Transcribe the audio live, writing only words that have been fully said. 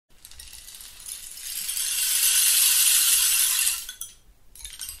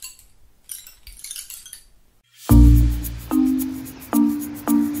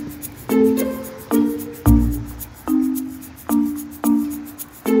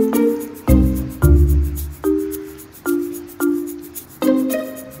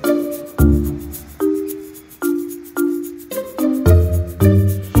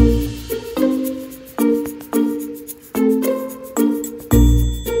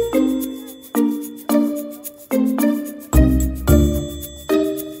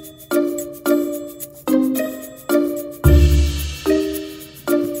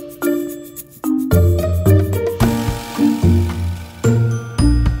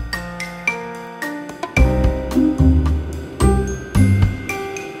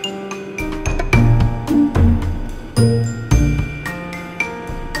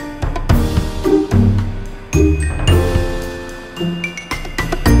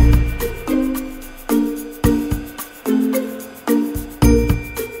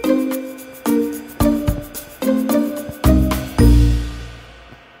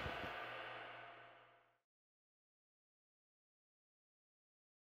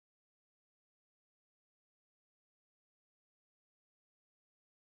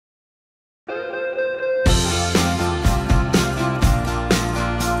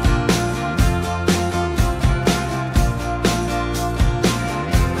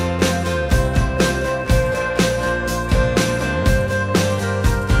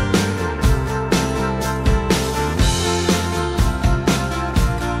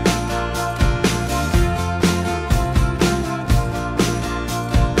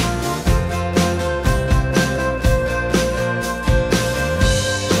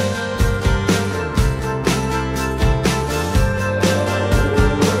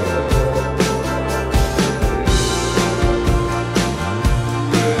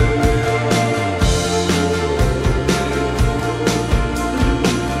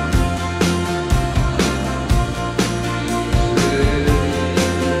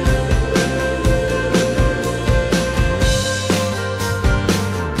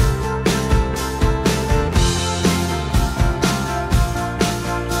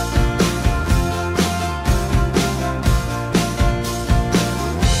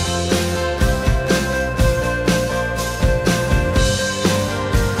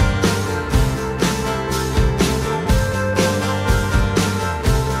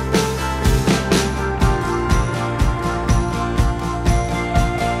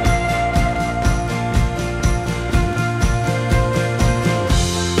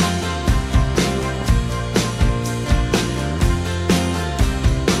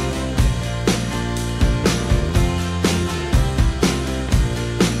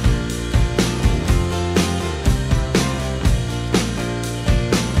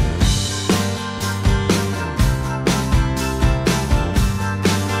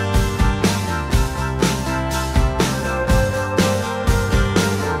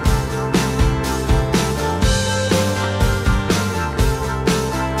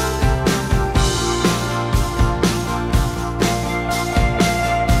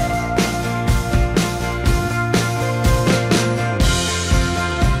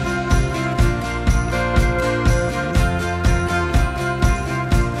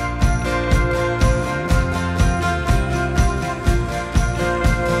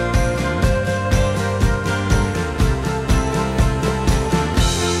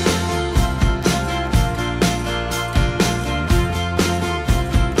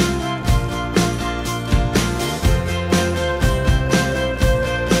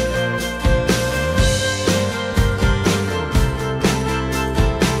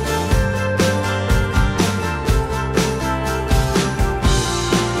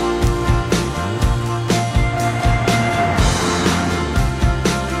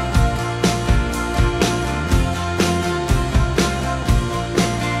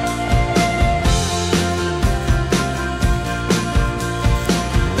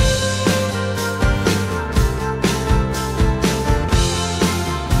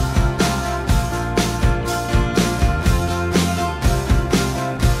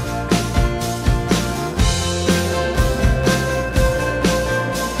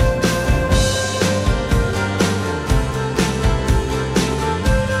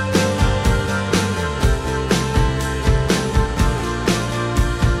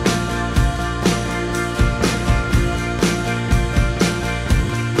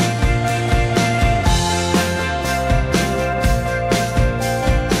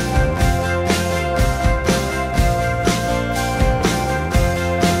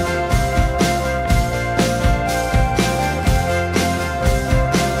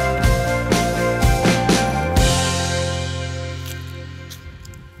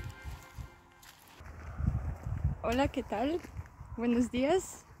Hola, ¿qué tal? Buenos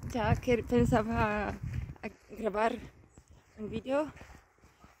días. Ya que pensaba grabar un vídeo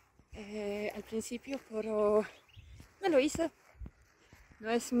al principio, pero no lo hice.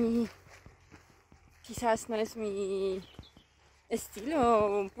 Quizás no es mi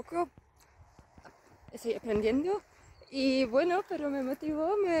estilo, un poco. Estoy aprendiendo y bueno, pero me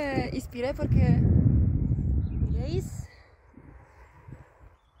motivó, me inspiré porque, miréis,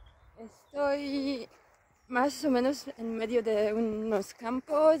 estoy más o menos en medio de unos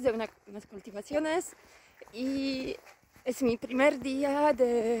campos, de unas cultivaciones, y es mi primer día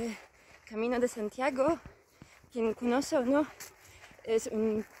de Camino de Santiago. Quien conoce o no, es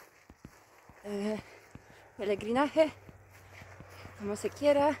un peregrinaje, como se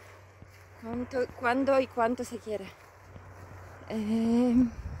quiera, cuando y cuánto se quiera.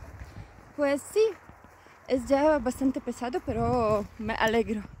 Pues sí, es ya bastante pesado, pero me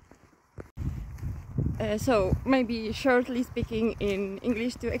alegro. So maybe shortly speaking in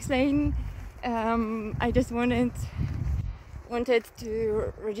English to explain, I just wanted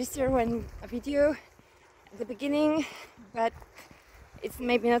to register a video at the beginning, but it's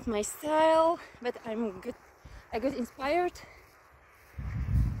maybe not my style, but I got inspired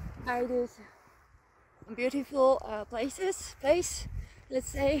by this beautiful place, let's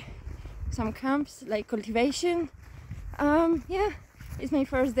say, some camps, like cultivation. Yeah, it's my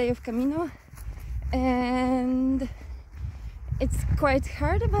first day of Camino, and it's quite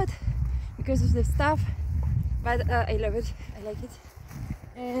hard because of the stuff, but I love it, I like it.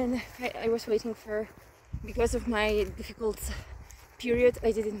 And I was waiting because of my difficult period,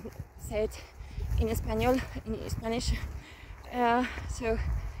 I didn't say it in Spanish, so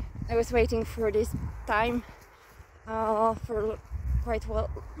I was waiting for this time for quite more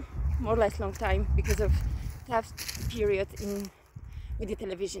or less long time, because of tough period with the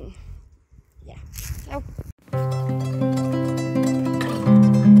television. Yeah, so